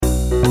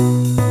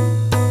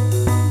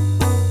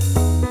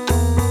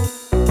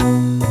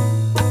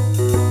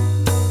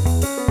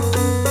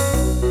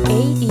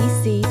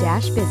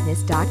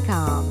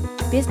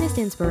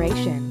podcast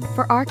inspiration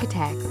for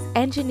architects,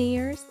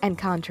 engineers, and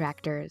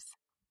contractors.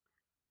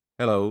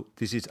 Hello,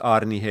 this is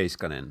Arni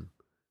Heiskanen.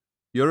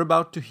 You're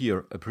about to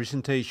hear a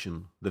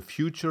presentation, The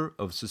Future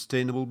of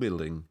Sustainable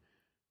Building,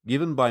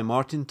 given by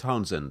Martin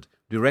Townsend,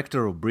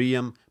 Director of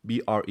BREEAM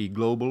BRE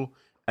Global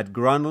at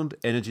Granlund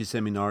Energy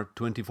Seminar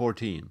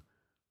 2014,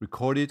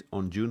 recorded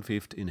on June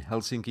 5th in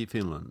Helsinki,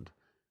 Finland.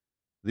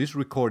 This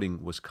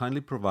recording was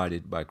kindly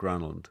provided by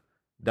Granlund,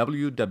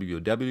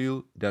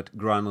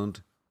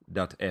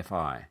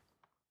 www.granlund.fi.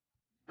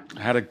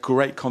 I had a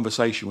great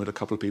conversation with a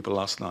couple of people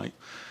last night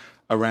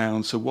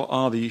around, so what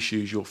are the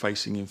issues you're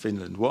facing in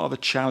Finland? What are the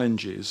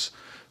challenges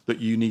that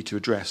you need to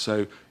address?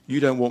 So you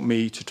don't want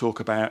me to talk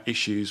about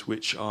issues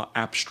which are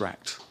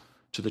abstract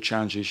to the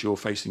challenges you're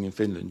facing in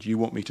Finland. You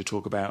want me to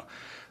talk about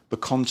the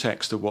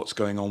context of what's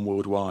going on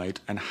worldwide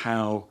and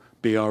how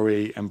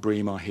BRE and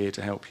BREEAM are here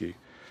to help you.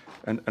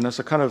 And as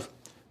I kind of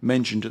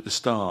mentioned at the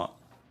start,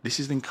 this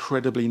is an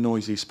incredibly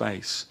noisy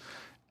space.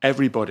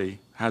 Everybody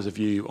has a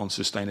view on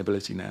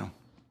sustainability now.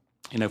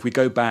 You know, if we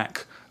go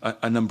back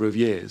a number of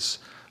years,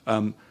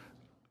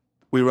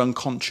 we were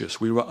unconscious,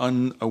 we were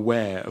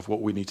unaware of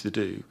what we need to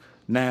do.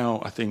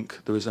 Now, I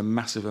think there is a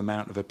massive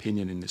amount of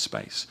opinion in this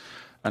space.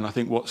 And I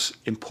think what's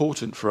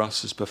important for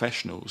us as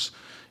professionals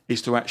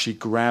is to actually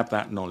grab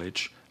that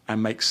knowledge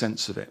and make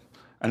sense of it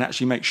and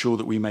actually make sure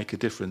that we make a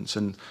difference.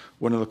 And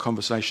one of the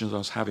conversations I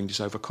was having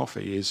just over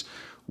coffee is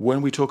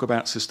when we talk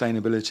about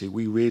sustainability,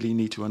 we really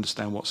need to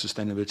understand what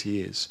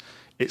sustainability is.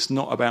 It's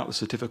not about the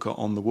certificate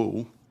on the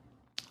wall.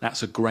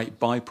 That's a great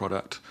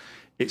byproduct.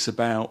 It's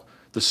about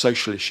the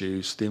social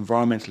issues, the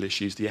environmental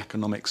issues, the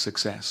economic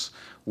success.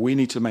 We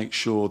need to make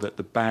sure that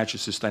the badge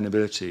of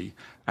sustainability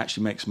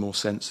actually makes more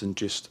sense than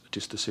just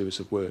a series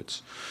of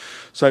words.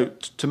 So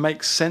to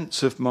make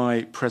sense of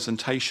my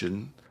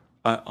presentation,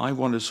 I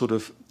want to sort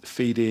of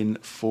feed in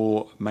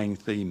 4 main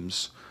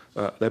themes.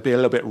 They'll be a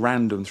little bit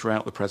random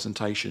throughout the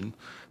presentation,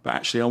 but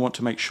actually I want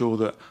to make sure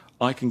that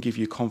I can give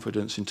you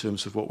confidence in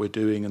terms of what we're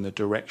doing and the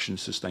direction of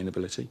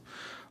sustainability.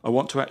 I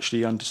want to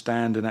actually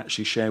understand and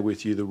actually share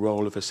with you the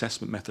role of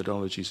assessment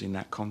methodologies in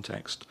that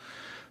context.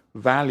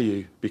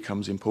 Value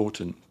becomes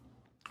important.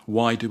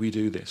 Why do we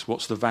do this?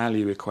 What's the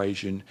value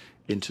equation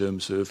in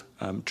terms of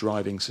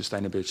driving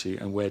sustainability,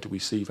 and where do we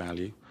see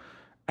value?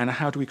 And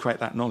how do we create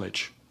that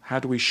knowledge? How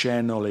do we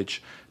share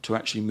knowledge to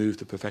actually move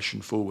the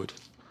profession forward?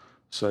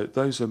 So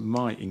those are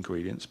my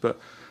ingredients. But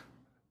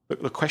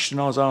the question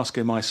I was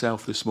asking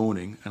myself this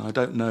morning, and I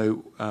don't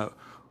know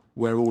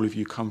where all of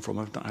you come from,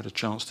 I've not had a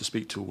chance to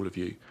speak to all of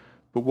you,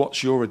 but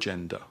what's your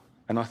agenda?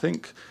 And I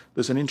think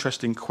there's an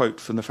interesting quote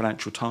from the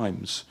Financial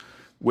Times,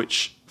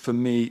 which for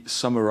me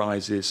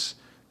summarises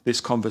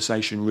this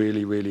conversation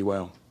really, really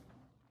well.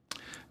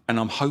 And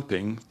I'm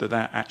hoping that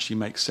that actually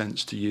makes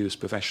sense to you as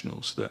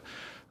professionals, that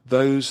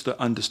those that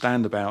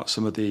understand about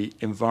some of the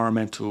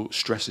environmental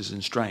stresses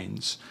and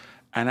strains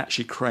and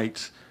actually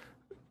create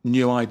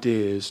new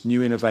ideas,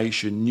 new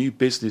innovation, new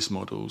business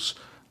models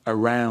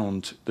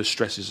around the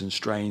stresses and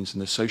strains and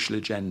the social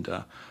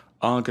agenda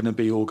are going to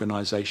be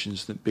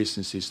organisations, that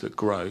businesses that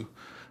grow.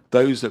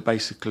 Those that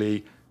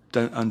basically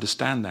don't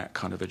understand that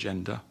kind of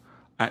agenda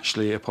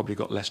actually have probably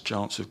got less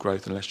chance of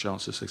growth and less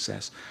chance of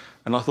success.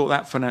 And I thought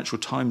that Financial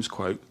Times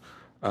quote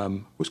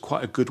was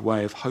quite a good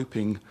way of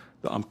hoping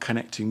that I'm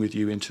connecting with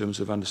you in terms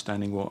of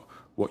understanding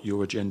what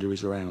your agenda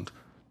is around.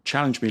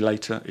 Challenge me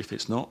later if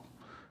it's not,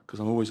 because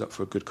I'm always up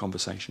for a good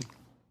conversation.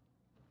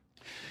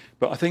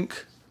 But I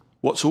think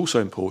what's also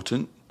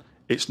important,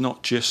 it's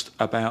not just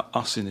about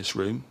us in this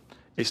room.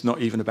 It's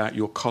not even about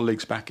your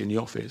colleagues back in the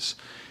office.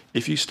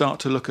 If you start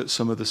to look at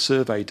some of the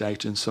survey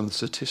data and some of the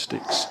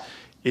statistics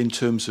in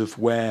terms of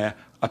where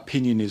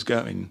opinion is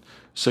going,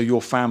 so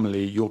your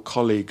family, your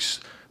colleagues,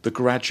 the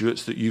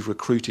graduates that you've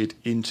recruited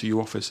into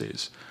your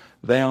offices,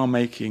 they are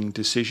making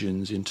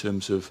decisions in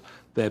terms of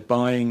their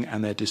buying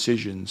and their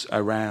decisions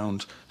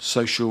around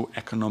social,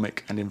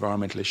 economic and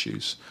environmental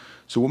issues.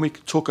 So when we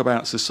talk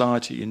about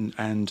society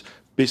and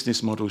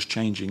business models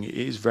changing, it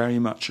is very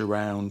much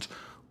around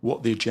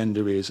what the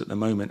agenda is at the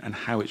moment and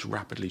how it's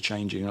rapidly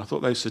changing. And I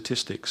thought those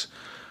statistics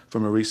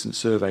from a recent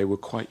survey were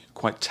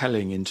quite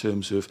telling in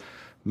terms of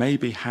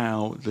maybe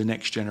how the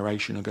next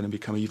generation are going to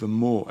become even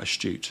more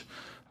astute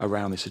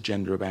around this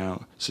agenda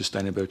about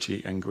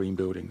sustainability and green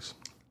buildings.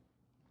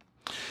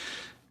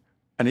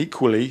 And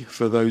equally,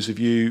 for those of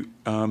you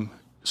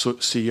sort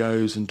of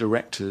CEOs and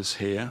directors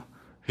here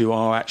who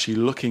are actually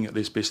looking at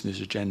this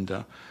business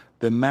agenda,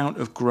 the amount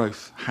of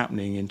growth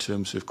happening in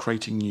terms of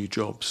creating new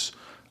jobs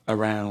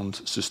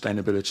around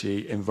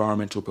sustainability,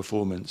 environmental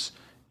performance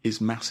is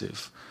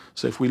massive.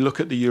 So if we look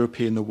at the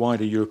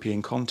wider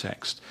European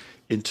context,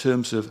 in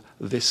terms of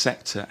this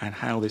sector and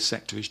how this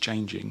sector is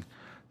changing,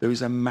 there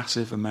is a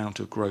massive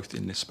amount of growth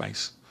in this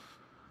space.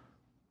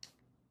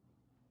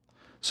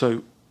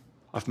 So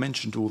I've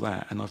mentioned all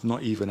that, and I've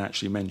not even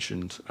actually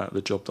mentioned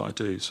the job that I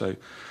do. So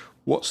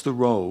what's the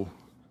role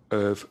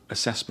of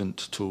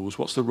assessment tools?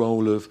 What's the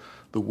role of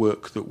the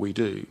work that we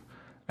do?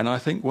 And I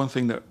think one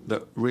thing that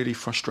really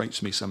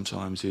frustrates me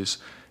sometimes is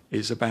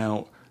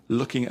about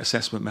looking at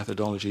assessment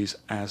methodologies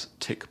as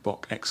tick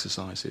box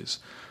exercises.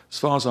 As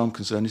far as I'm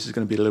concerned, this is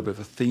going to be a little bit of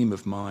a theme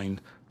of mine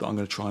that I'm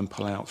going to try and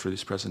pull out through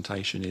this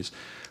presentation, is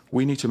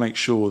we need to make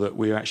sure that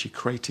we're actually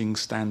creating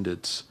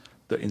standards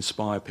that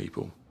inspire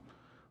people.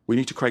 We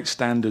need to create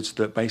standards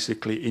that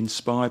basically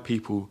inspire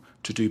people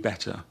to do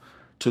better,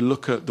 to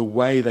look at the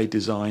way they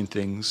design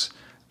things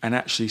and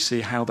actually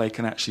see how they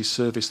can actually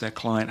service their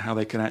client, how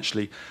they can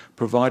actually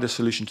provide a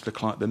solution to the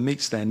client that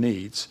meets their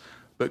needs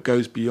but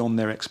goes beyond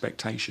their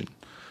expectation.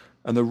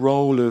 And the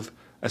role of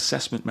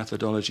assessment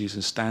methodologies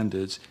and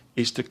standards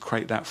is to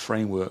create that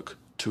framework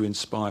to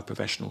inspire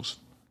professionals.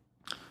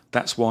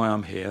 That's why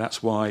I'm here.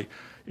 That's why,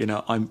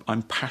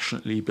 I'm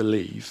passionately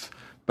believe,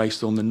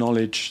 based on the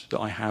knowledge that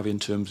I have in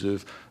terms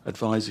of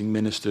advising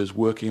ministers,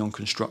 working on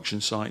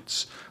construction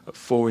sites at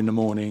 4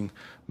 a.m,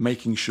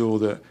 making sure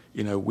that,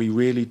 we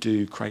really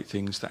do create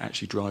things that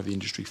actually drive the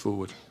industry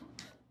forward.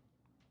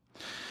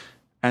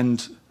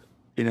 And,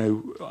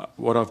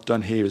 what I've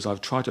done here is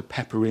I've tried to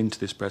pepper into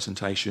this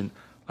presentation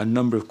a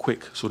number of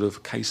quick sort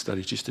of case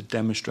studies just to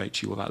demonstrate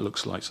to you what that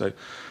looks like. So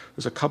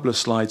there's a couple of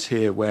slides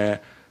here where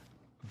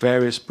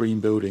various BREEAM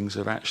buildings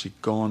have actually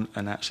gone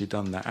and actually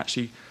done that,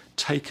 actually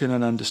taken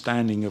an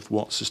understanding of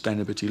what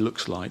sustainability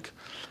looks like,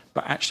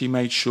 but actually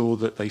made sure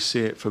that they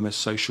see it from a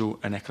social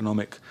and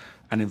economic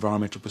and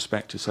environmental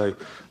perspective. So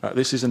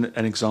this is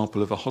an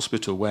example of a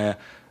hospital where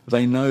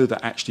they know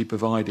that actually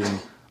providing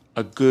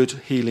a good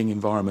healing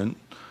environment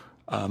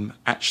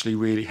actually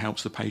really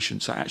helps the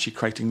patient. So actually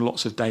creating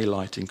lots of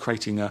daylighting,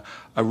 creating a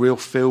real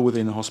feel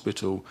within the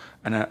hospital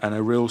and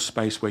a real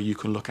space where you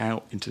can look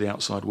out into the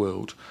outside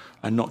world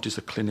and not just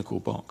a clinical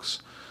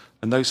box.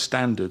 And those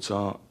standards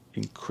are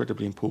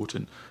incredibly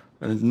important.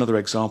 And another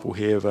example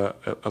here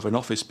of an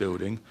office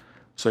building.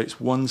 So it's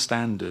one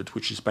standard,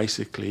 which is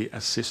basically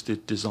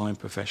assisted design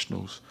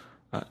professionals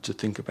to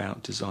think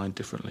about design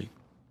differently.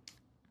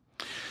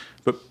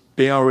 But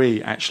BRE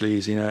actually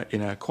is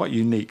in a quite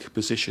unique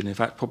position. In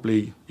fact,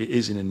 probably it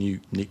is in a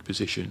unique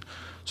position.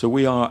 So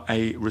we are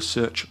a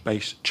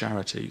research-based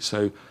charity.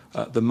 So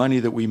the money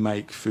that we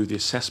make through the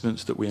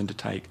assessments that we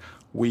undertake,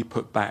 we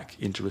put back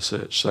into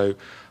research. So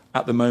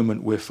at the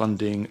moment, we're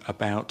funding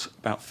about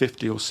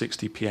 50 or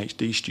 60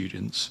 PhD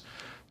students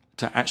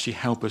to actually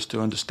help us to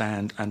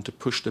understand and to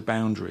push the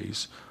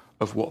boundaries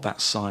of what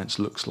that science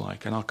looks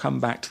like. And I'll come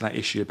back to that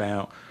issue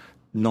about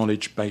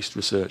knowledge-based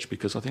research,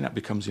 because I think that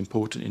becomes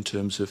important in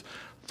terms of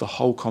the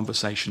whole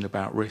conversation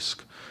about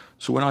risk.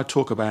 So when I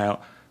talk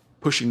about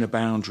pushing the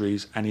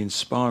boundaries and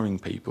inspiring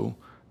people,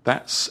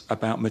 that's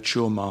about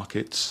mature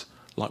markets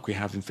like we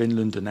have in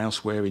Finland and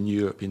elsewhere in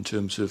Europe in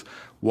terms of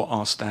what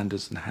are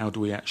standards and how do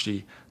we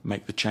actually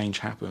make the change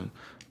happen.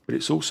 But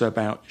it's also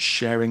about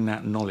sharing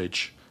that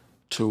knowledge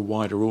to a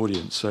wider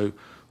audience. So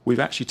we've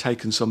actually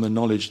taken some of the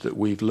knowledge that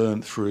we've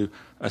learned through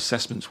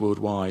assessments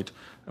worldwide,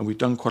 and we've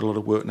done quite a lot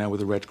of work now with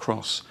the Red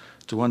Cross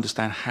to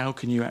understand how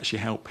can you actually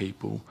help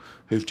people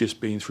who've just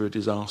been through a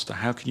disaster.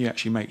 How can you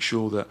actually make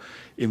sure that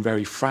in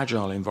very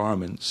fragile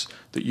environments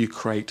that you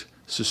create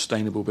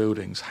sustainable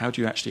buildings? How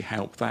do you actually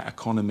help that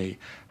economy?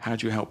 How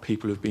do you help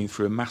people who've been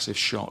through a massive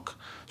shock,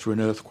 through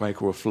an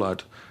earthquake or a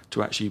flood,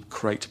 to actually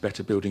create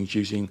better buildings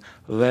using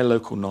their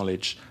local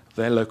knowledge,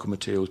 their local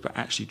materials, but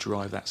actually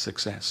drive that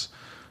success?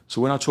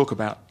 So when I talk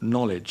about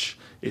knowledge,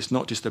 it's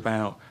not just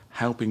about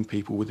helping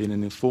people within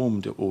an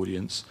informed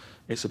audience,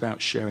 it's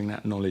about sharing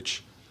that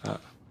knowledge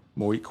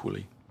more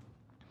equally.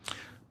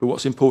 But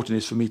what's important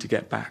is for me to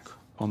get back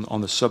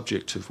on the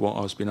subject of what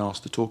I was being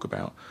asked to talk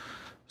about.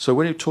 So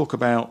when you talk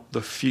about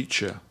the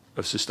future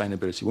of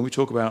sustainability, when we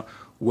talk about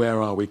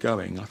where are we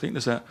going, I think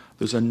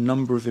there's a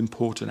number of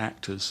important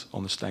actors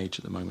on the stage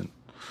at the moment.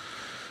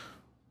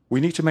 We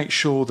need to make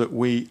sure that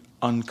we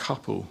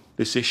uncouple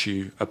this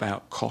issue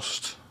about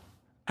cost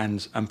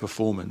and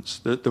performance.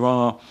 There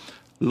are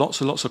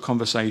lots and lots of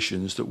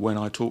conversations that when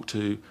I talk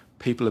to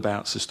people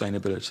about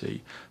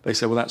sustainability, they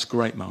say, well, that's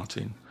great,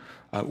 Martin.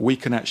 We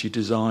can actually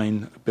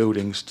design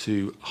buildings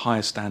to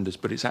higher standards,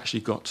 but it's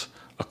actually got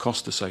a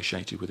cost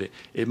associated with it.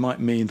 It might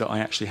mean that I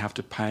actually have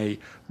to pay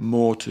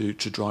more to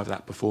drive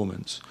that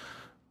performance.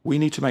 We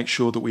need to make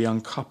sure that we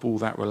uncouple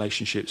that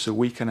relationship so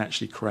we can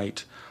actually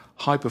create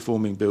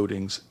high-performing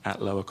buildings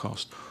at lower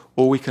cost,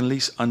 or we can at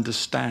least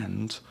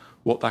understand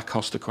what that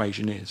cost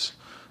equation is.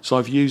 So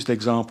I've used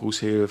examples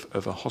here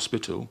of a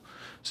hospital.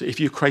 So if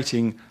you're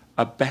creating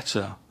a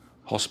better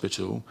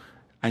hospital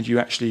and you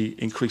actually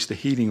increase the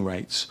healing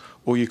rates,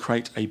 or you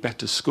create a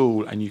better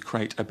school and you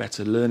create a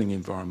better learning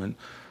environment,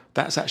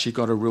 that's actually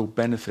got a real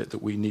benefit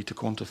that we need to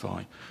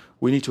quantify.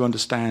 We need to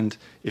understand,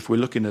 if we're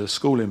looking at a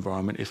school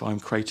environment, if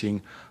I'm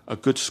creating a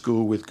good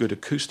school with good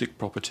acoustic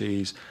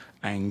properties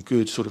and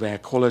good sort of air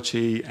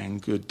quality and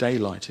good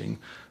daylighting,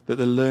 that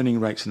the learning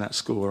rates in that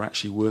school are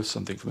actually worth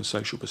something from a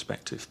social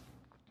perspective.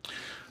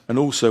 And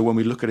also, when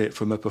we look at it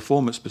from a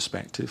performance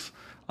perspective,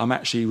 I'm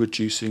actually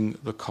reducing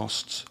the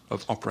costs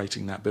of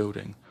operating that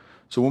building.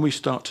 So when we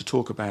start to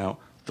talk about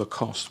the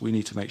cost, we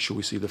need to make sure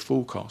we see the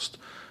full cost.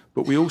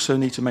 But we also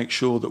need to make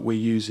sure that we're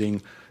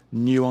using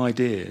new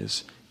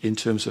ideas in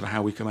terms of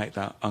how we can make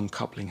that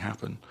uncoupling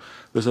happen.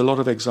 There's a lot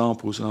of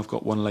examples, and I've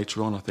got one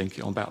later on, I think,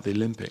 about the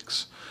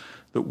Olympics,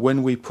 that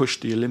when we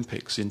pushed the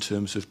Olympics in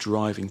terms of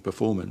driving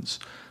performance,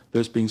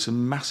 there's been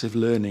some massive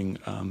learning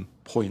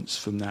points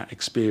from that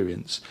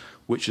experience,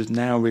 which is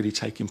now really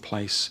taking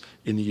place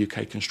in the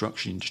UK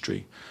construction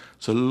industry.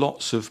 So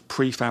lots of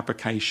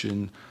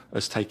prefabrication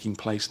is taking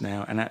place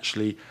now, and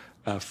actually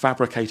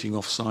fabricating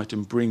off-site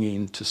and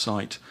bringing to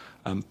site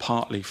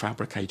partly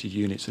fabricated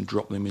units and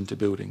drop them into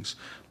buildings,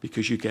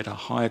 because you get a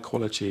higher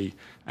quality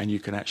and you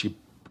can actually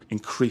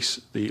increase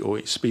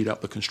or speed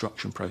up the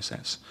construction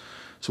process.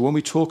 So when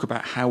we talk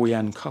about how we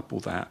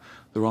uncouple that,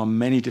 there are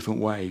many different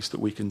ways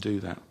that we can do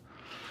that.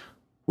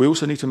 We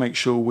also need to make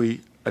sure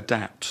we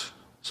adapt.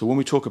 So when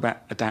we talk about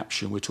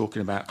adaptation, we're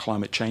talking about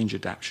climate change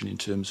adaptation in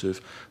terms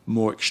of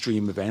more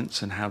extreme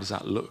events and how does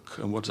that look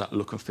and what does that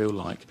look and feel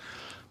like.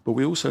 But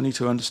we also need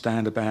to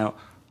understand about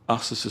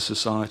us as a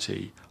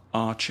society,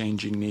 our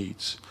changing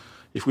needs.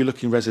 If we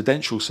look in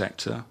residential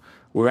sector,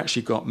 we've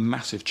actually got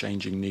massive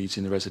changing needs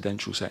in the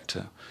residential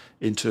sector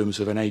in terms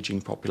of an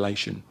ageing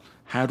population.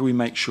 How do we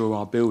make sure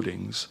our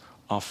buildings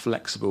are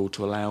flexible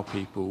to allow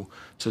people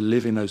to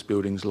live in those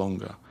buildings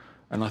longer?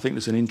 And I think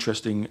there's an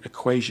interesting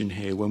equation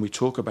here when we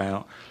talk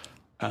about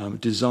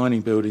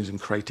designing buildings and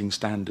creating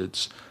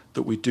standards,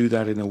 that we do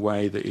that in a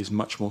way that is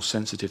much more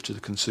sensitive to the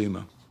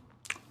consumer.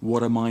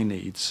 What are my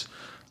needs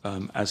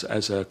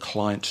as a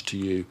client to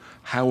you?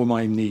 How will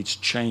my needs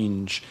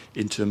change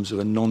in terms of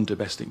a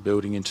non-domestic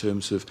building, in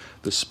terms of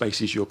the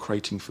spaces you're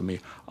creating for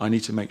me? I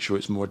need to make sure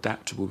it's more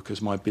adaptable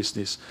because my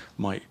business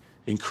might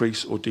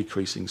increase or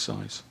decrease in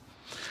size.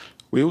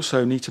 We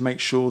also need to make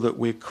sure that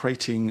we're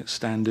creating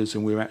standards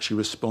and we're actually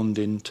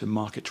responding to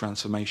market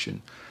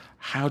transformation.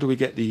 How do we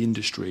get the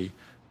industry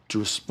to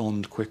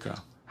respond quicker?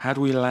 How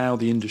do we allow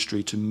the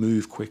industry to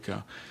move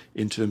quicker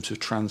in terms of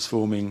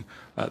transforming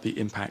the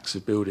impacts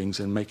of buildings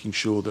and making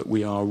sure that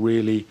we are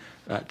really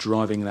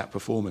driving that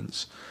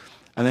performance?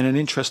 And then an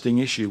interesting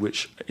issue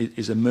which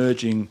is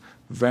emerging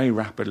very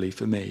rapidly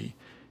for me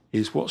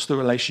is what's the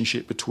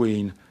relationship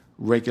between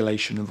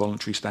regulation and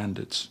voluntary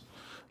standards?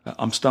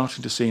 I'm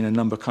starting to see in a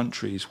number of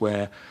countries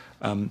where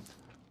the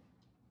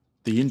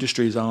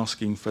industry is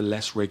asking for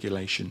less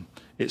regulation.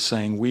 It's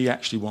saying we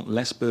actually want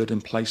less burden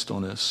placed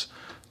on us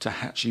to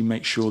actually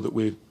make sure that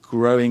we're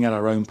growing at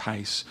our own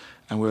pace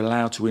and we're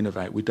allowed to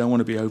innovate. We don't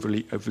want to be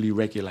overly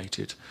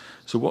regulated.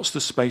 So what's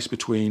the space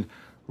between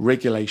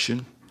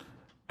regulation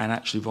and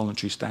actually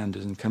voluntary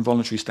standards? And can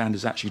voluntary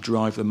standards actually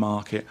drive the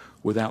market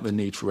without the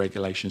need for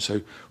regulation?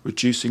 So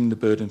reducing the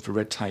burden for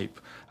red tape,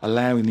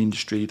 allowing the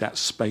industry that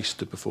space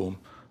to perform.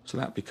 So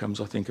that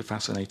becomes, I think, a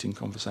fascinating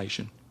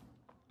conversation.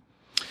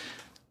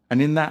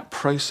 And in that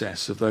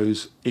process of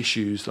those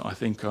issues that I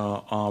think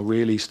are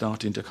really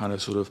starting to kind of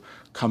sort of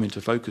come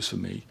into focus for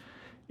me,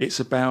 it's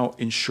about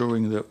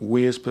ensuring that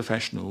we as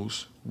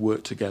professionals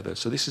work together.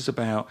 So this is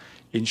about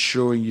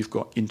ensuring you've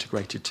got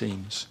integrated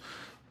teams,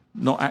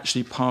 not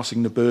actually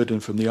passing the burden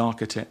from the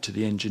architect to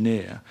the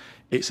engineer.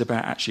 It's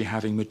about actually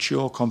having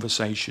mature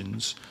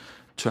conversations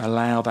to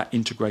allow that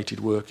integrated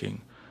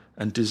working.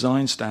 And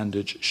design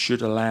standards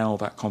should allow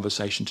that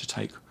conversation to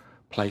take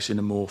place in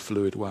a more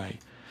fluid way.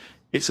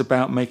 It's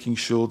about making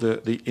sure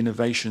that the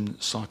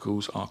innovation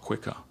cycles are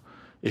quicker.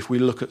 If we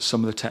look at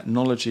some of the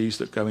technologies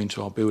that go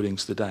into our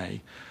buildings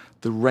today,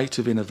 the rate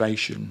of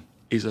innovation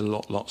is a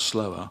lot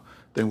slower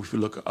than if we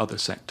look at other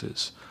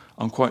sectors.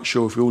 I'm quite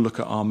sure if we all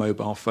look at our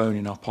mobile phone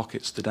in our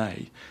pockets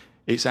today,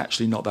 it's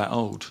actually not that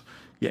old.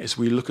 Yet as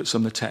we look at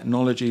some of the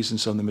technologies and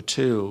some of the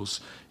materials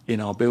in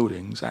our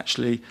buildings,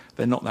 actually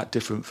they're not that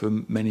different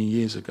from many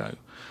years ago.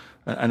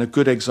 And a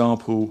good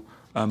example,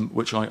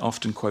 which I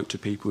often quote to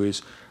people,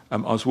 is I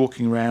was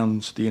walking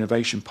around the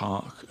Innovation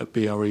Park at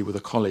BRE with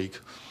a colleague,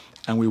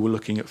 and we were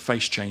looking at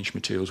face change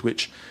materials,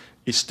 which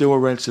is still a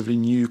relatively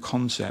new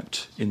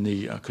concept in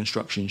the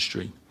construction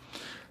industry.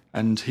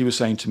 And he was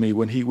saying to me,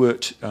 when he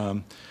worked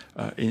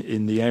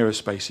in the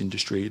aerospace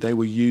industry, they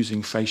were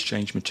using face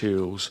change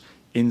materials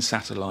in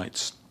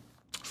satellites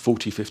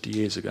 40, 50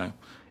 years ago.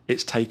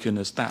 It's taken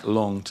us that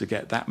long to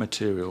get that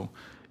material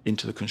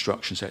into the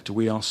construction sector.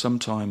 We are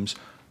sometimes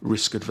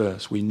risk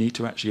adverse. We need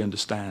to actually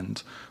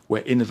understand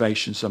where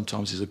innovation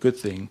sometimes is a good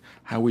thing,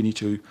 how we need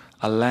to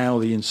allow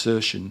the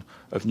insertion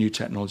of new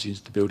technologies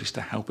into buildings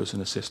to help us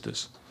and assist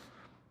us.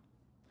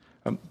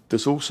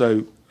 There's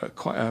also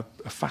quite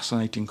a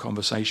fascinating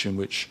conversation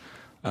which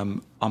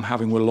I'm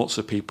having with lots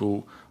of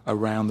people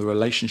around the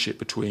relationship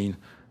between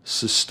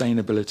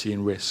sustainability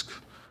and risk.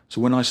 So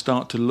when I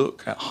start to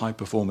look at high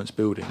performance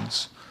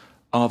buildings,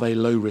 are they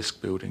low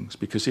risk buildings?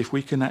 Because if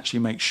we can actually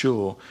make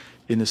sure,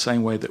 in the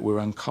same way that we're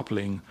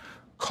uncoupling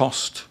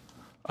cost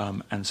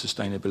and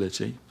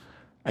sustainability,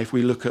 if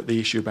we look at the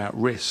issue about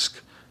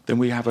risk, then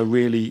we have a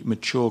really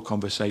mature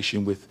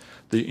conversation with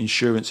the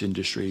insurance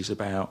industries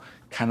about,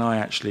 can I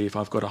actually, if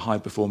I've got a high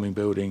performing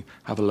building,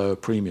 have a lower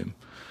premium?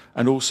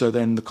 And also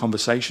then the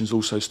conversations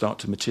also start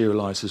to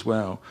materialise as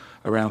well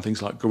around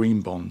things like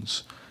green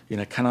bonds. You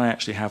know, can I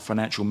actually have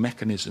financial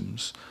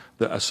mechanisms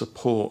that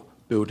support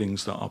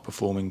buildings that are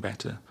performing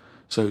better?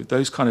 So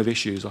those kind of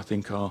issues, I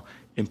think, are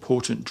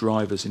important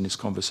drivers in this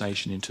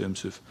conversation in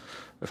terms of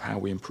how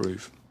we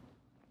improve.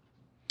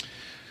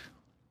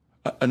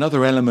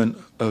 Another element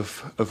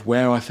of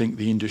where I think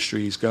the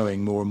industry is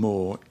going more and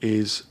more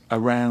is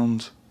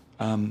around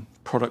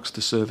products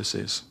to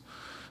services.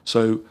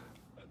 So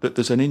that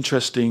there's an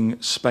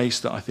interesting space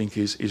that I think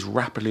is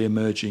rapidly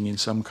emerging in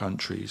some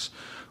countries,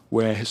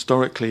 where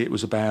historically it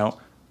was about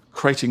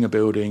creating a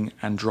building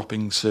and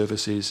dropping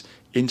services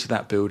into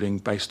that building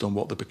based on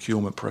what the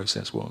procurement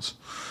process was.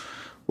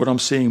 What I'm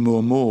seeing more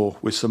and more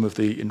with some of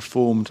the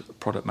informed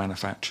product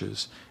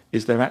manufacturers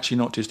is they're actually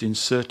not just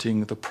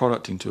inserting the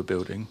product into a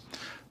building,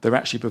 they're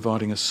actually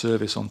providing a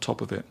service on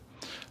top of it.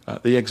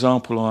 The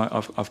example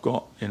I've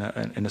got in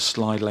a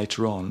slide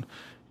later on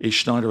is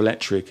Schneider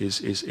Electric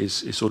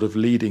is sort of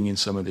leading in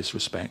some of this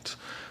respect,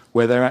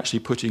 where they're actually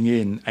putting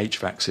in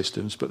HVAC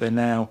systems, but they're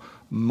now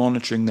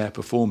monitoring their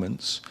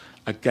performance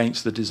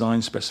against the design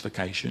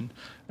specification.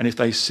 And if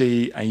they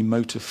see a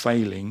motor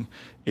failing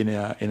in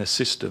a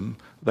system,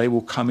 they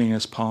will come in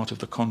as part of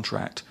the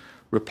contract,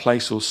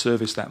 replace or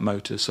service that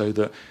motor so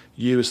that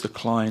you as the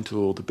client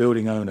or the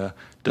building owner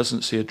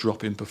doesn't see a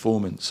drop in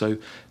performance. So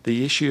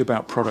the issue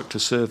about product to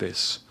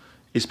service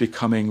is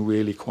becoming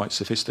really quite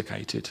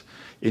sophisticated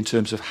in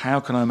terms of how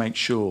can I make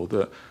sure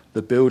that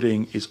the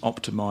building is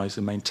optimized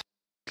and maintains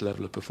the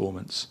level of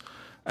performance.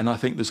 And I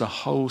think there's a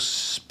whole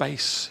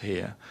space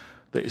here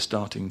that is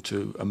starting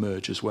to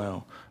emerge as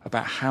well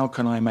about how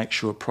can I make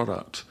sure a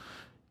product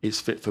is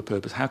fit for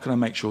purpose? How can I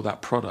make sure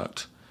that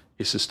product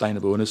is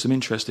sustainable? And there's some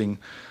interesting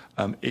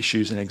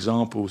issues and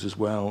examples as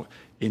well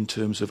in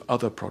terms of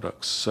other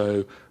products.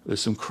 So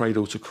there's some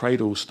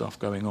cradle-to-cradle stuff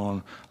going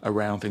on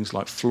around things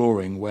like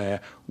flooring,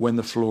 where when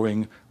the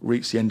flooring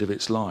reaches the end of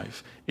its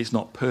life, it's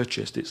not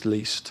purchased, it's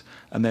leased,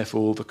 and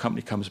therefore the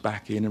company comes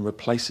back in and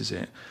replaces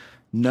it.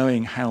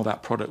 Knowing how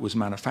that product was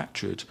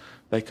manufactured,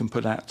 they can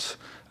put that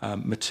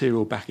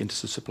material back into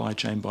the supply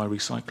chain by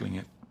recycling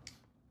it.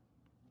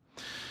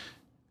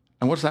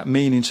 And what does that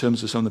mean in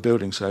terms of some of the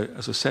buildings? So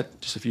as I said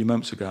just a few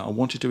moments ago, I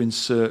wanted to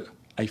insert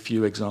a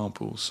few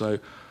examples. So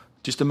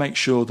just to make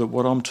sure that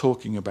what I'm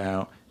talking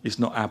about is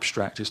not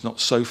abstract, it's not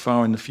so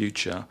far in the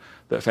future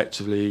that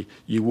effectively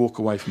you walk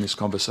away from this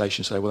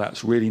conversation and say, well,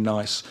 that's really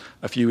nice,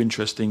 a few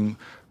interesting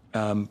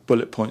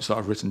bullet points that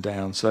I've written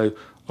down. So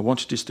I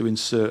wanted just to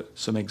insert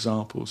some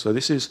examples. So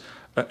this is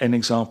an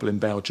example in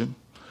Belgium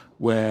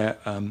where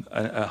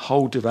a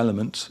whole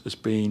development has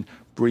been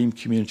BREEAM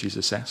communities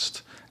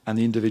assessed and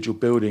the individual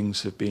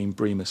buildings have been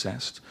BREEAM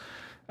assessed.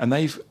 And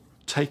they've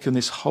taken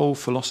this whole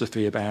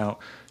philosophy about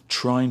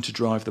trying to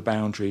drive the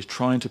boundaries,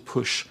 trying to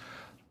push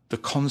the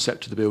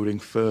concept of the building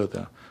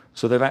further.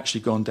 So they've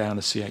actually gone down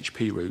a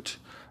CHP route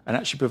and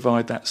actually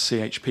provide that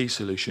CHP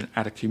solution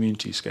at a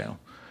community scale.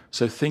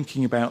 So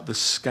thinking about the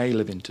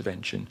scale of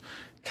intervention,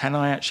 can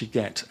I actually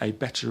get a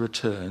better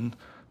return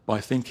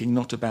by thinking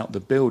not about the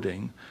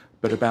building,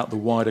 but about the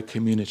wider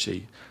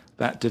community?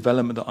 That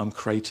development that I'm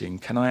creating,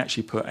 can I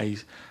actually put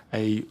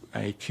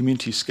a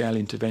community scale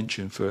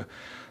intervention for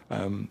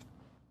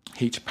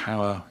heat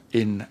power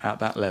in at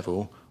that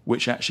level,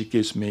 which actually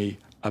gives me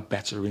a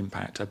better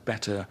impact, a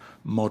better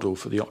model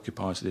for the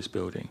occupiers of this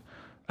building?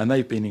 And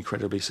they've been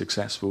incredibly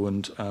successful,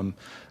 and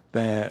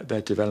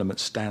their development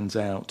stands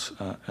out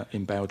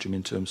in Belgium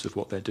in terms of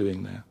what they're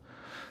doing there.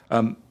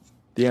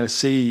 The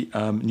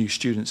LSE New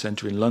Student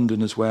Centre in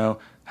London as well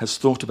has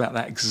thought about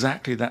that,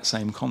 exactly that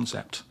same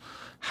concept.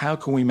 How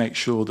can we make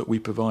sure that we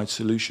provide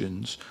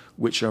solutions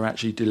which are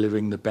actually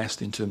delivering the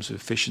best in terms of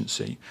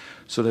efficiency?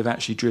 So they've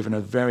actually driven a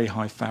very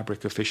high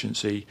fabric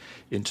efficiency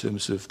in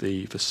terms of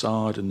the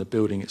facade and the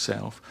building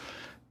itself.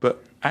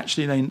 But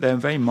actually they're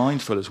very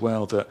mindful as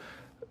well that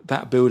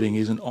that building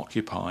isn't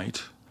occupied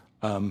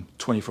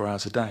 24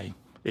 hours a day.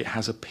 It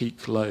has a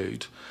peak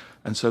load.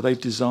 And so they've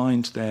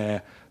designed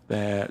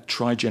their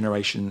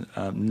tri-generation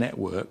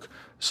network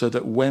so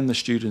that when the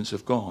students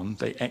have gone,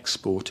 they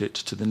export it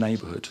to the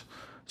neighbourhood.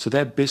 So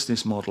their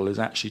business model is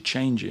actually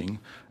changing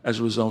as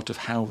a result of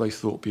how they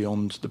thought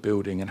beyond the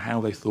building and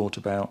how they thought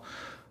about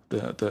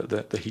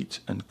the heat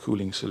and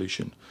cooling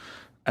solution.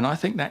 And I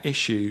think that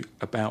issue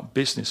about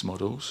business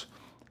models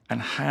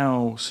and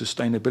how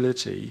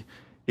sustainability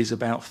is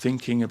about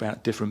thinking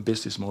about different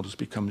business models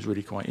becomes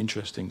really quite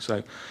interesting.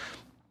 So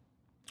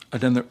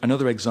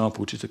another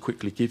example just to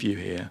quickly give you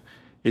here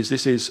is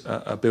this is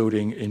a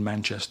building in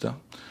Manchester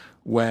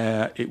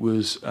where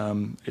it's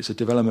a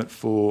development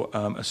for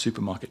a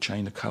supermarket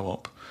chain, a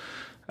Co-op,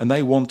 and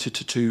they wanted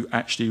to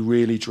actually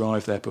really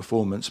drive their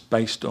performance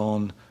based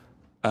on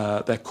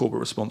their corporate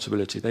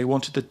responsibility. They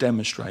wanted to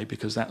demonstrate,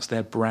 because that's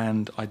their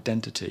brand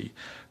identity,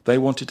 they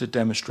wanted to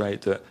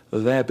demonstrate that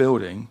their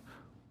building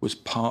was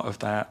part of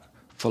that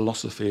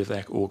philosophy of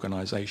their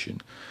organisation.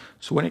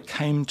 So when it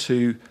came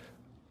to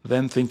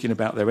them thinking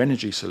about their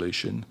energy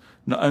solution,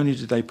 not only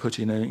did they put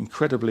in an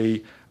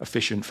incredibly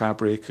efficient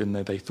fabric and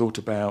they thought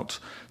about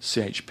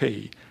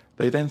CHP,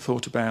 they then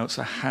thought about,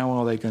 so how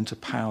are they going to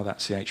power that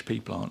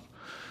CHP plant?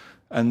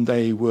 And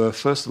they were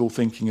first of all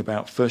thinking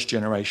about first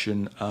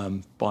generation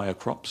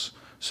biocrops.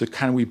 So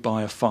can we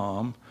buy a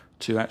farm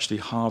to actually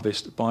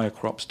harvest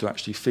biocrops to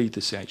actually feed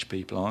the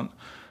CHP plant.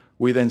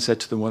 We then said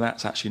to them, well,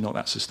 that's actually not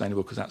that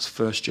sustainable because that's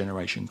first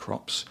generation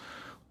crops.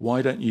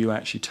 Why don't you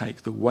actually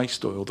take the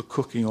waste oil, the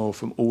cooking oil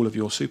from all of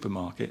your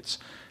supermarkets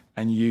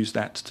and use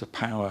that to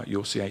power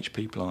your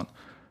CHP plant?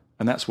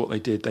 And that's what they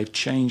did. They've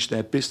changed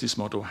their business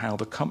model, how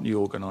the company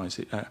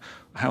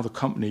how the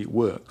company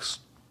works,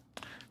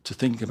 to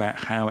think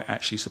about how it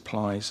actually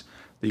supplies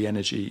the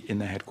energy in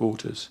their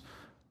headquarters.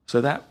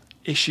 So that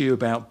issue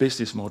about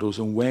business models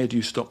and where do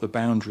you stop the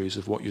boundaries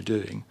of what you're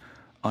doing,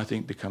 I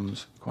think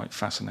becomes quite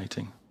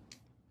fascinating.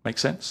 Make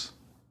sense?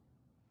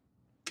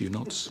 A few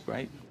nods,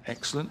 great,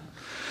 excellent.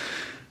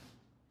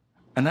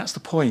 And that's the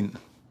point.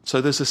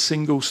 So there's a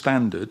single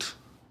standard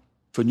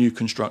for new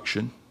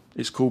construction.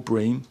 It's called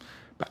BREEAM,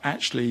 but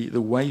actually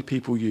the way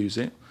people use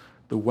it,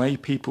 the way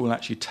people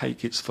actually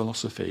take its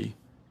philosophy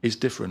is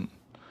different.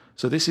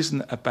 So this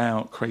isn't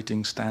about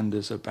creating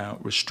standards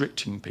about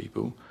restricting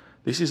people.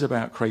 This is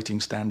about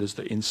creating standards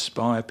that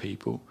inspire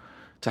people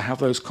to have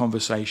those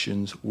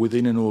conversations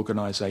within an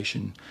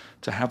organisation,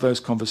 to have those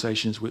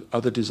conversations with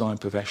other design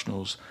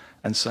professionals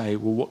and say,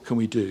 well, what can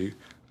we do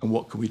and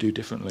what can we do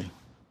differently?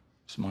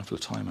 Just mindful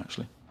of time,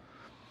 actually.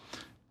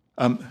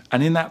 And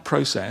in that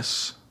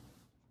process,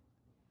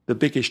 the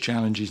biggest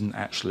challenge isn't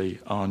actually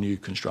our new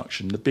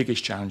construction. The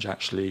biggest challenge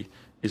actually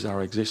is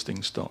our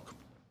existing stock.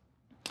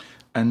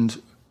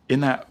 And in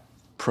that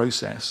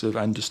process of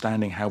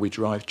understanding how we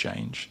drive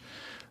change,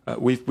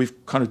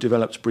 we've kind of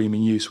developed BREEAM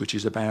in Use, which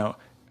is about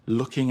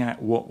looking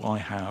at what I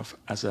have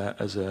as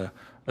a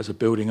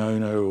building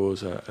owner or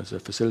as a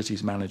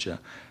facilities manager,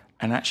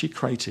 and actually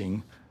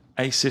creating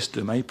a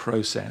system, a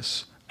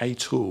process, a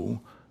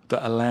tool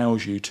that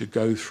allows you to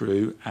go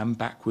through and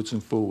backwards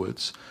and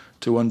forwards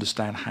to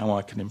understand how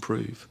I can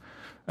improve.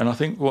 And I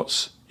think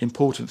what's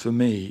important for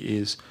me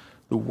is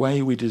the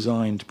way we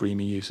designed BREEAM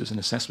in Use as an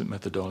assessment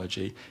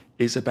methodology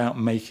is about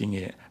making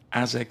it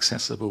as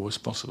accessible as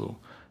possible.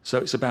 So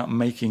it's about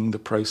making the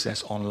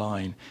process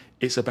online.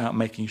 It's about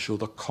making sure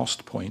the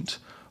cost point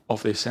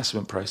of the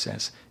assessment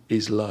process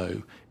is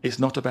low. It's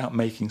not about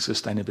making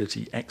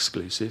sustainability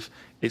exclusive.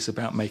 It's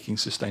about making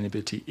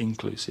sustainability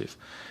inclusive.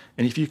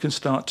 And if you can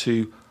start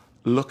to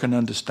look and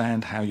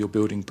understand how your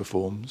building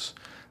performs,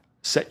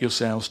 set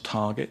yourselves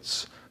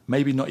targets,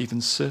 maybe not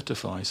even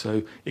certify.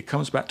 So it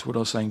comes back to what I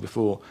was saying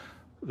before.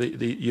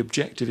 The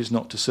objective is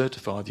not to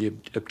certify, the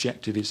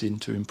objective is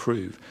to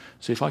improve.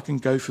 So if I can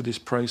go through this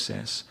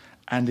process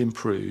and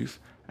improve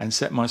and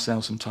set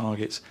myself some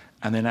targets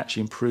and then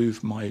actually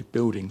improve my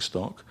building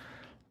stock,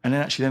 and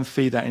then actually then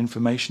feed that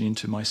information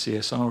into my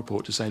CSR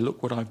report to say,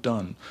 look what I've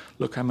done,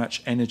 look how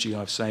much energy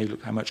I've saved,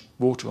 look how much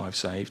water I've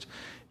saved,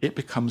 it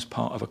becomes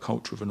part of a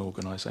culture of an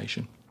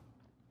organisation.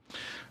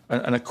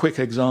 And a quick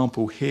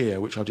example here,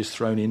 which I've just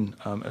thrown in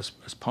as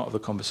part of the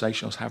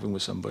conversation I was having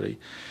with somebody,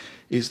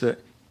 is that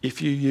if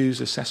you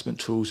use assessment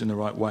tools in the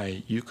right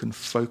way, you can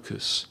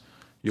focus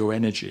your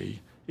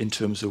energy in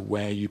terms of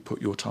where you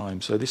put your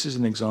time. So this is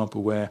an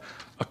example where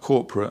a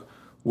corporate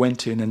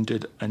went in and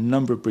did a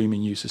number of BREEAM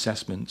in Use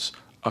assessments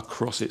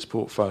across its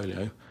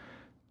portfolio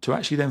to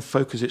actually then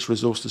focus its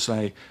resource to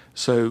say,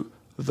 so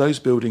those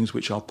buildings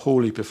which are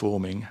poorly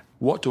performing,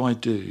 what do I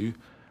do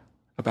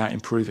about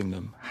improving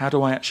them? How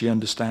do I actually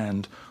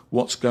understand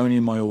what's going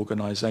in my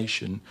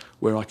organisation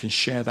where I can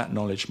share that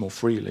knowledge more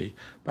freely,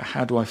 but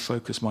how do I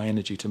focus my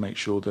energy to make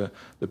sure that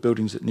the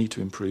buildings that need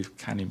to improve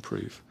can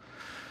improve?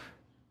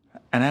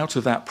 And out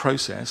of that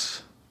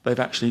process, they've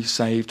actually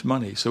saved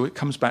money. So it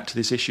comes back to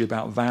this issue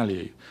about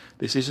value.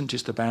 This isn't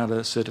just about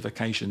a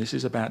certification. This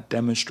is about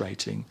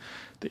demonstrating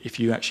that if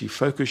you actually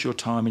focus your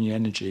time and your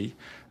energy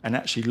and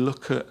actually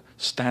look at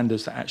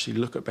standards that actually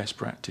look at best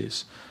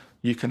practice,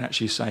 you can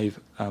actually save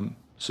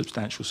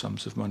substantial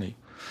sums of money.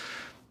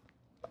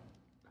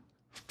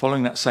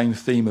 Following that same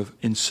theme of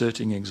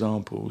inserting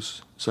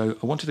examples, so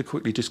I wanted to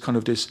quickly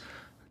just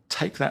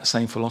take that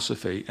same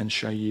philosophy and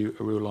show you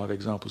a real live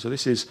example. So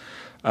this is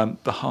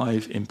the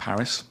Hive in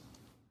Paris.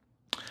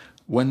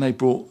 When they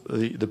bought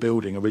the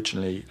building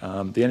originally,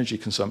 the energy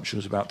consumption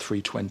was about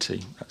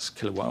 320, that's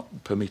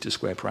kilowatt per metre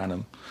square per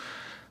annum.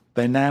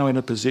 They're now in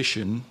a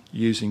position,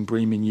 using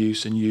BREEAM in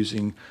Use and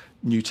using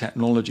new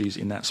technologies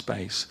in that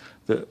space,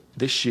 that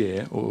this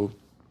year, or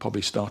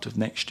probably start of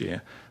next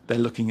year, they're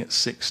looking at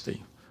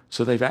 60.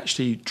 So they've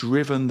actually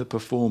driven the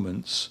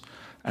performance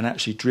and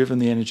actually driven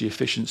the energy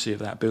efficiency of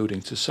that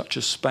building to such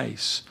a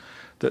space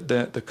that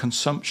the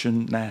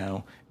consumption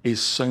now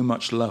is so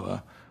much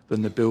lower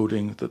than the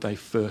building that they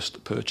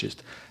first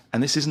purchased.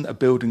 And this isn't a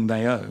building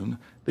they own,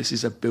 this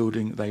is a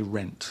building they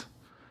rent.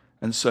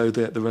 And so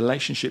the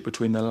relationship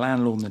between the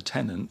landlord and the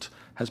tenant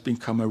has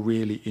become a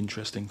really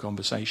interesting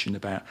conversation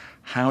about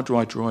how do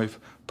I drive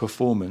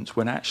performance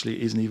when actually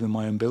it isn't even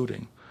my own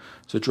building.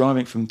 So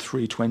driving from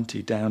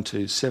 320 down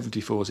to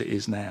 74 as it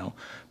is now,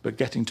 but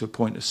getting to a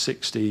point of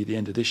 60 the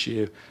end of this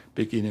year,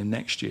 beginning of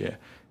next year,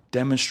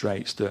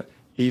 demonstrates that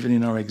even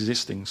in our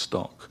existing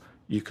stock,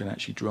 you can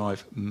actually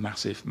drive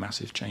massive,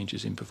 massive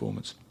changes in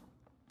performance.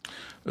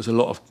 There's a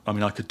lot of,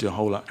 I could do a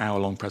whole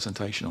hour-long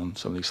presentation on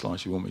some of these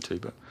slides if you want me to,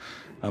 but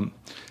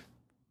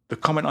The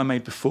comment I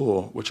made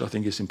before, which I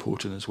think is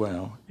important as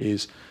well,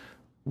 is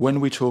when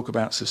we talk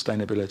about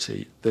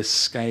sustainability, the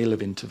scale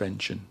of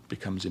intervention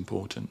becomes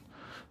important.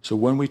 So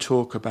when we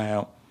talk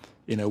about,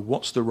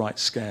 what's the right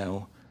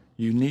scale,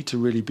 you need to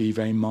really be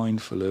very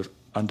mindful of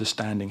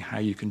understanding how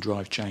you can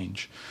drive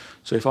change.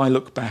 So if I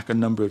look back a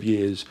number of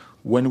years,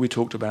 when we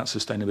talked about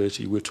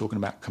sustainability, we're talking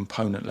about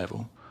component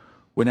level.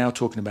 We're now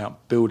talking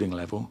about building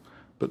level.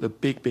 But the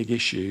big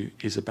issue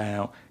is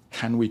about,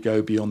 can we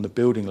go beyond the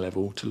building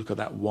level to look at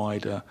that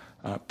wider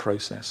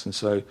process? And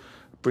so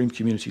Bream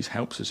Communities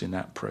helps us in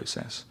that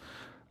process.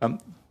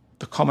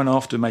 The comment I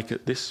have to make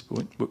at this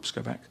point,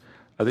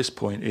 at this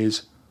point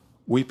is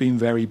we've been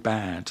very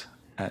bad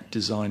at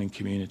designing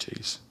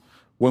communities.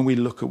 When we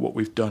look at what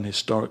we've done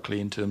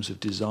historically in terms of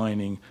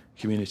designing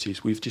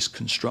communities, we've just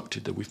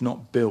constructed that. We've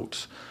not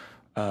built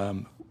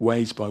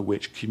ways by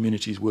which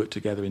communities work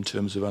together in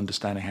terms of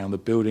understanding how the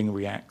building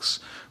reacts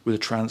with the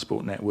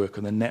transport network,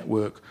 and the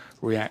network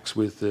reacts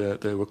with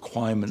the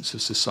requirements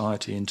of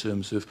society in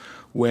terms of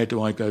where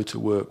do I go to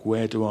work,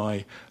 where do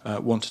I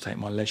want to take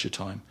my leisure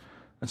time.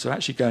 And so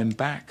actually going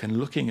back and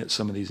looking at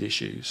some of these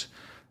issues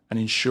and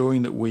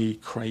ensuring that we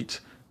create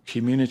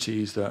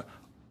communities that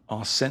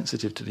are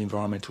sensitive to the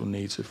environmental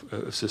needs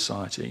of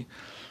society,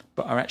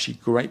 but are actually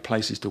great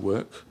places to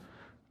work,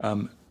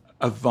 are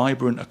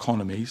vibrant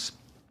economies,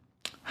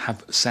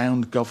 have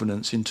sound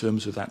governance in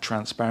terms of that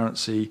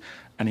transparency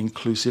and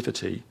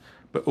inclusivity,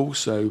 but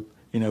also,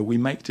 we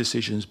make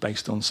decisions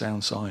based on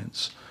sound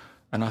science.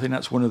 And I think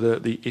that's one of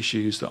the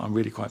issues that I'm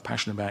really quite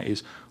passionate about,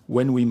 is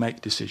when we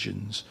make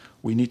decisions,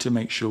 we need to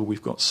make sure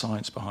we've got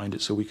science behind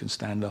it so we can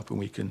stand up and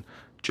we can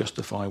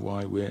justify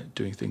why we're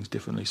doing things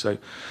differently. So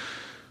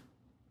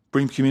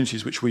Bream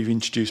Communities, which we've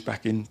introduced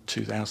back in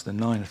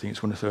 2009, I think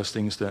it's one of the first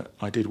things that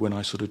I did when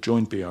I sort of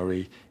joined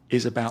BRE,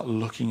 is about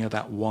looking at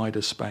that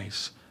wider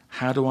space.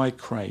 How do I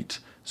create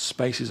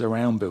spaces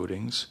around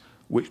buildings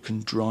which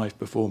can drive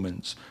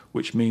performance,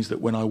 which means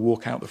that when I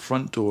walk out the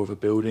front door of a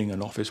building,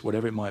 an office,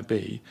 whatever it might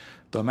be,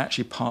 that I'm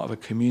actually part of a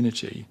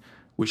community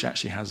which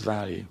actually has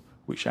value,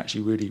 which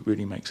actually really,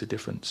 really makes a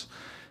difference.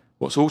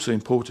 What's also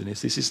important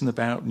is this isn't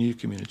about new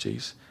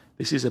communities.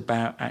 This is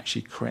about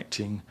actually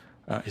correcting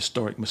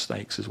historic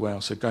mistakes as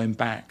well. So going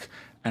back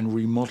and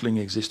remodelling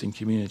existing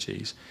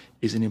communities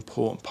is an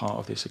important part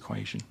of this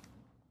equation.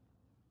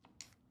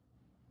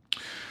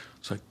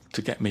 So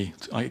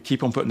I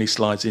keep on putting these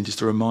slides in just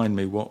to remind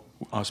me what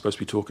I was supposed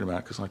to be talking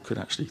about, because I could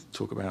actually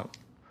talk about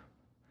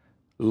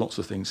lots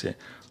of things here.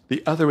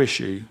 The other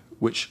issue,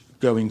 which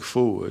going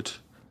forward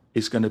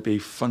is going to be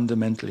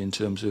fundamental in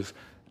terms of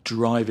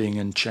driving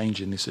and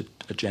changing this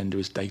agenda,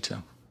 is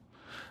data.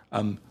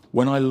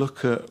 When I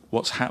look at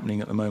what's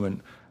happening at the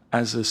moment,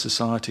 as a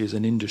society, as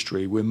an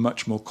industry, we're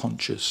much more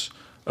conscious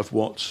of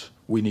what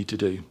we need to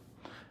do.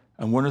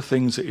 And one of the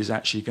things that is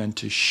actually going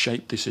to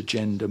shape this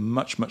agenda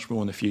much, much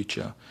more in the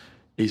future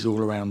is all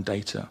around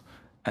data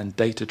and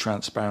data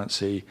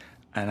transparency,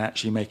 and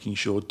actually making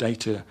sure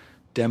data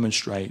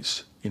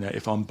demonstrates,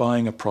 if I'm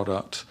buying a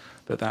product,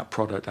 that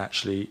product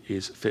actually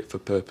is fit for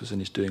purpose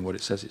and is doing what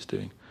it says it's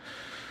doing.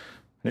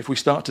 And if we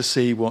start to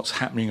see what's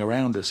happening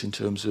around us in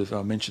terms of,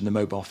 I mentioned the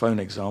mobile phone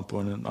example,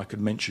 and I could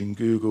mention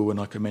Google,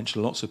 and I could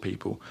mention lots of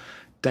people,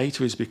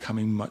 data is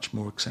becoming much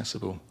more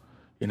accessible.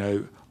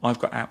 I've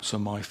got apps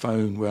on my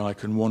phone where I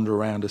can wander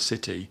around a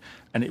city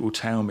and it will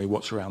tell me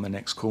what's around the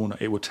next corner.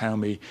 It will tell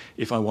me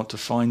if I want to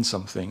find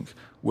something,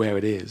 where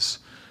it is.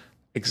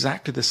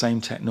 Exactly the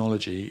same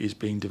technology is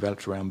being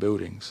developed around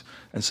buildings.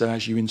 And so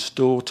as you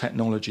install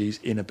technologies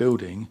in a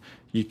building,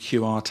 you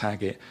QR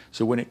tag it.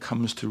 So when it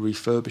comes to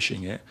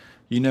refurbishing it,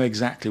 you know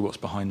exactly what's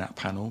behind that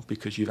panel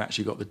because you've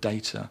actually got the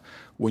data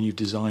when you've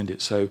designed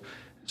it. So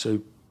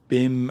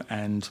BIM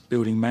and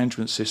building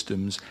management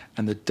systems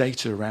and the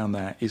data around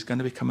that is going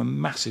to become a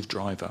massive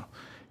driver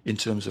in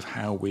terms of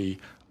how we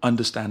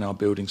understand our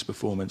building's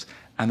performance,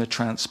 and the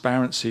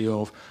transparency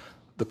of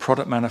the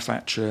product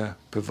manufacturer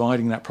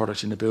providing that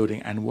product in the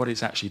building and what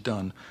it's actually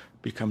done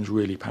becomes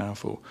really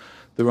powerful.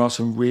 There are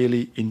some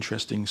really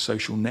interesting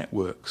social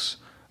networks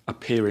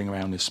appearing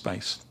around this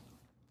space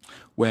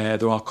where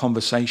there are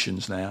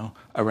conversations now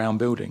around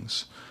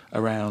buildings,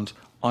 around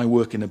I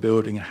work in a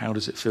building and how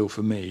does it feel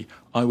for me?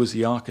 I was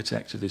the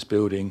architect of this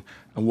building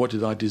and what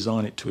did I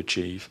design it to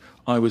achieve?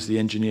 I was the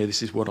engineer,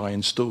 this is what I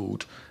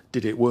installed.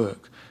 Did it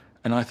work?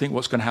 And I think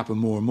what's going to happen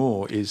more and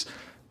more is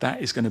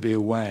that is going to be a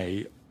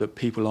way that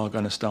people are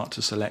going to start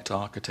to select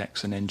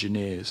architects and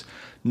engineers,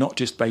 not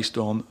just based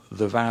on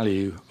the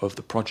value of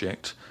the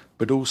project,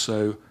 but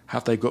also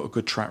have they got a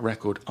good track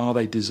record? Are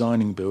they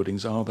designing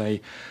buildings? Are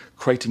they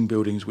creating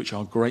buildings which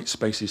are great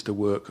spaces to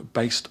work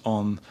based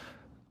on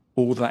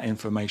all that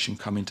information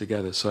coming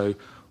together? So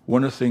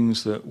one of the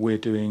things that we're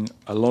doing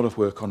a lot of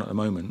work on at the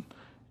moment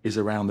is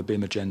around the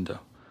BIM agenda,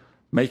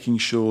 making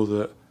sure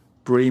that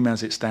Bream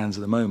as it stands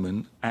at the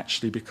moment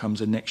actually becomes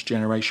a next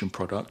generation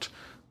product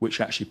which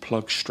actually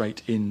plugs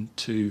straight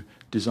into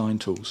design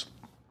tools,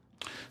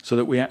 so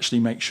that we actually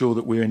make sure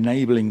that we're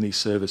enabling these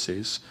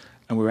services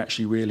and we're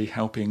actually really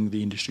helping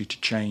the industry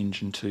to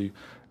change and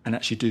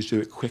actually do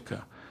it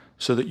quicker.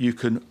 so that you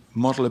can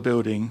model a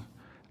building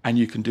and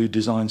you can do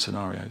design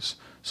scenarios.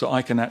 So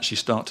I can actually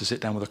start to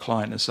sit down with a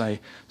client and say,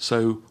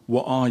 so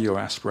what are your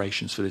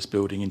aspirations for this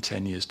building in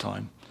 10 years'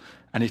 time?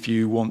 And if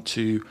you want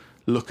to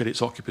look at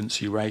its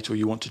occupancy rate or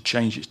you want to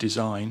change its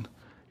design,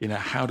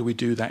 how do we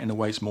do that in a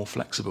way that's more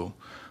flexible?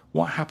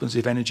 What happens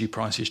if energy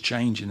prices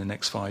change in the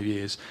next 5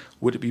 years?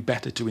 Would it be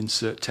better to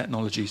insert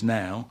technologies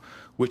now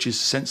which is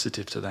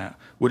sensitive to that?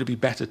 Would it be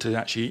better to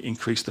actually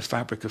increase the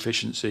fabric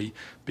efficiency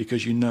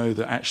because you know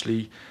that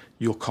actually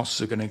your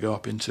costs are going to go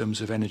up in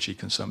terms of energy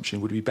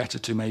consumption? Would it be better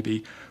to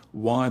maybe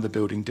wire the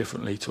building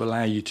differently to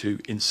allow you to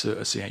insert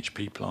a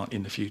CHP plant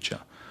in the future?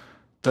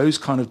 Those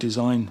kind of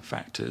design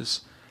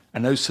factors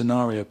and those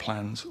scenario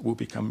plans will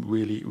become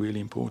really,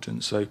 really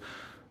important. So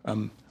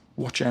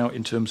watch out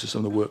in terms of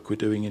some of the work we're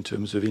doing in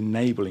terms of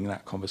enabling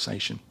that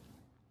conversation.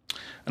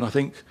 And I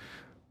think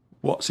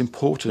what's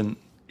important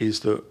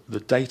is that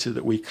the data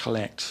that we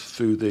collect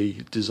through the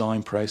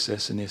design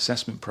process and the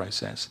assessment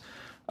process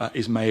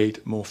is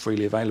made more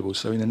freely available.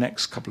 So in the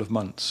next couple of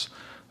months,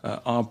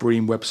 our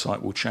BREEAM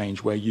website will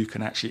change where you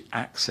can actually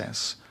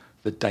access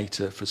the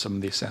data for some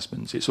of the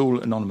assessments. It's all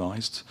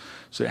anonymised,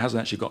 so it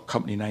hasn't actually got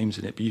company names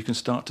in it, but you can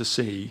start to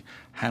see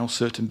how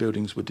certain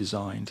buildings were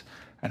designed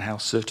and how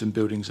certain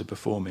buildings are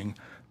performing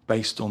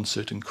based on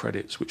certain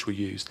credits which were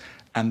used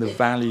and the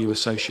value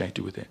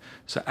associated with it.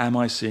 So am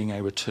I seeing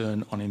a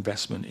return on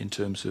investment in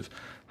terms of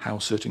how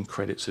certain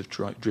credits have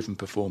driven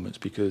performance?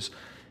 Because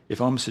if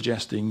I'm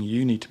suggesting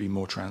you need to be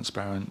more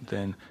transparent,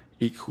 then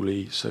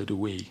equally so do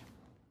we.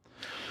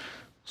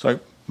 So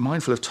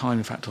mindful of time,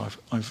 in fact, I've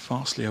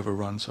vastly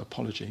overrun, so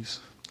apologies.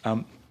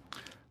 I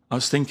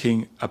was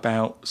thinking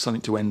about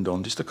something to end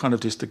on, just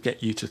to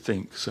get you to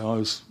think. So I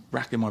was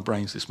racking my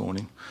brains this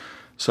morning.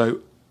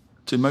 So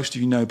do most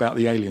of you know about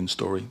the Alien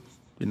story?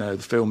 The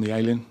film The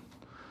Alien?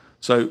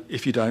 So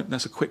if you don't,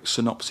 that's a quick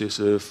synopsis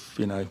of,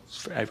 I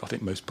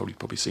think most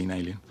probably seen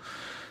Alien.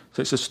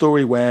 So it's a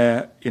story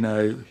where,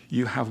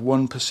 you have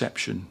one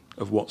perception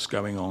of what's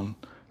going on,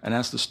 and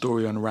as the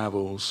story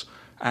unravels,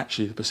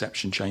 actually the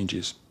perception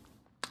changes.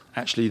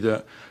 Actually,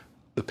 the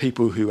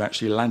people who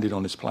actually landed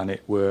on this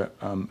planet were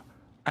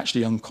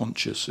actually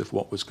unconscious of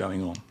what was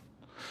going on.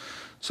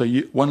 So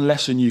one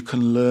lesson you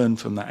can learn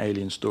from that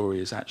Alien story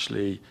is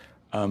actually,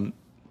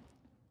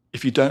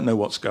 if you don't know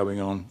what's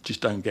going on,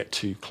 just don't get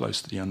too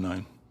close to the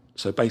unknown.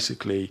 So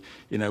basically,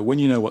 when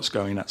you know what's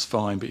going on, that's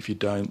fine, but if you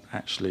don't,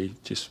 actually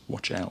just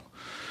watch out.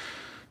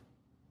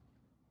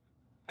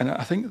 And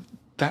I think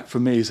that for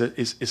me is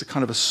a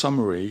kind of a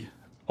summary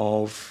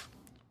of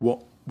what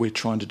we're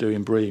trying to do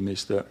in BREEAM,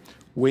 is that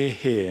we're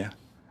here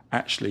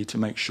actually to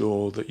make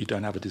sure that you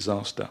don't have a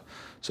disaster.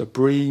 So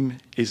BREEAM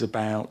is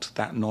about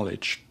that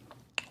knowledge.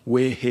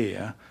 We're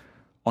here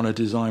on a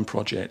design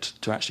project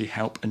to actually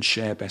help and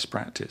share best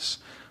practice.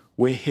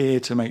 We're here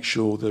to make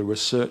sure the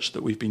research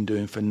that we've been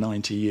doing for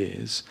 90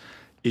 years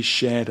is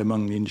shared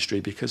among the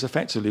industry, because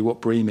effectively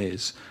what BREEAM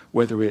is,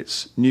 whether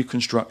it's new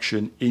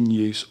construction, in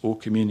use or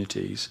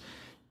communities,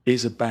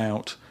 is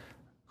about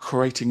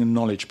creating a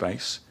knowledge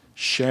base,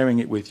 sharing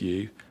it with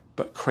you,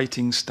 but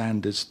creating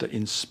standards that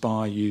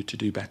inspire you to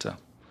do better.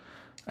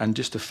 And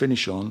just to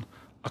finish on,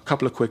 a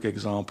couple of quick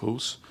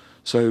examples.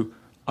 So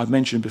I've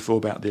mentioned before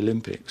about the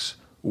Olympics.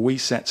 We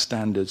set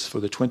standards for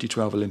the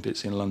 2012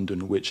 Olympics in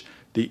London, which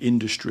the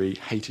industry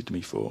hated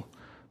me for,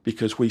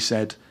 because we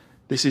said,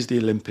 this is the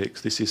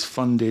Olympics, this is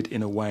funded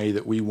in a way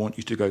that we want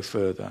you to go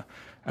further.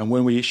 And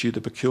when we issued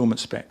the procurement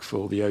spec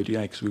for the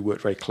ODA, because we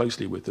worked very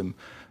closely with them,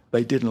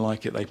 they didn't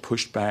like it, they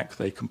pushed back,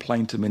 they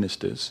complained to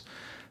ministers.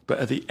 But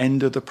at the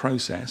end of the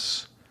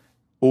process,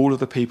 all of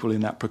the people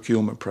in that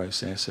procurement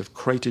process have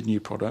created new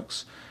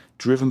products,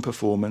 driven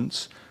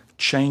performance,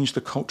 changed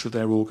the culture of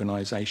their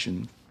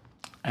organisation,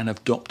 and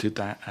adopted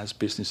that as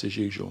business as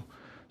usual.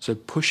 So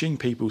pushing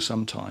people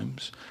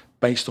sometimes,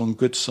 based on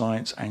good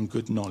science and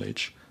good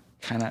knowledge,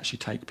 can actually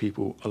take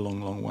people a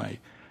long, long way.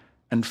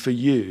 And for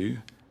you,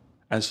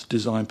 as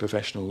design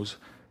professionals,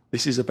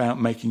 this is about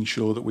making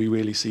sure that we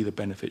really see the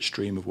benefit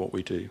stream of what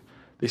we do.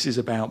 This is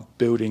about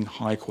building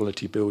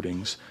high-quality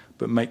buildings,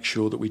 but make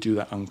sure that we do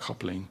that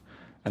uncoupling.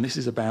 And this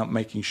is about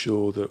making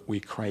sure that we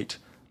create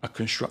a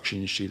construction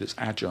industry that's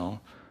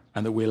agile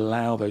and that we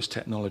allow those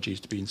technologies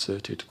to be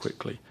inserted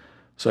quickly.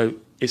 So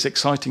it's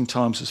exciting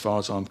times as far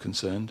as I'm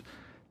concerned,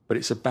 but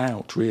it's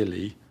about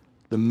really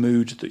the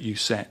mood that you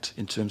set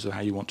in terms of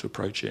how you want to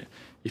approach it.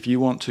 If you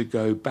want to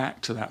go back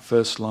to that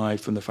first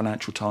slide from the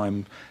Financial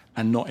Times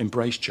and not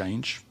embrace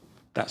change,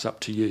 that's up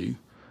to you.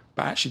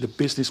 But actually the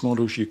business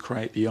models you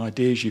create, the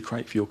ideas you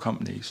create for your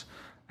companies,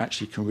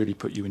 actually can really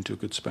put you into a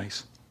good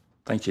space.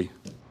 Thank you.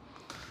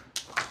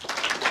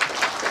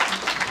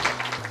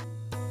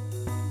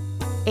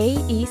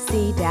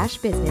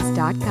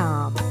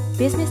 AEC-business.com.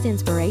 Business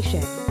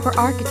inspiration for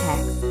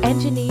architects,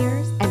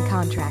 engineers, and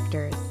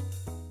contractors.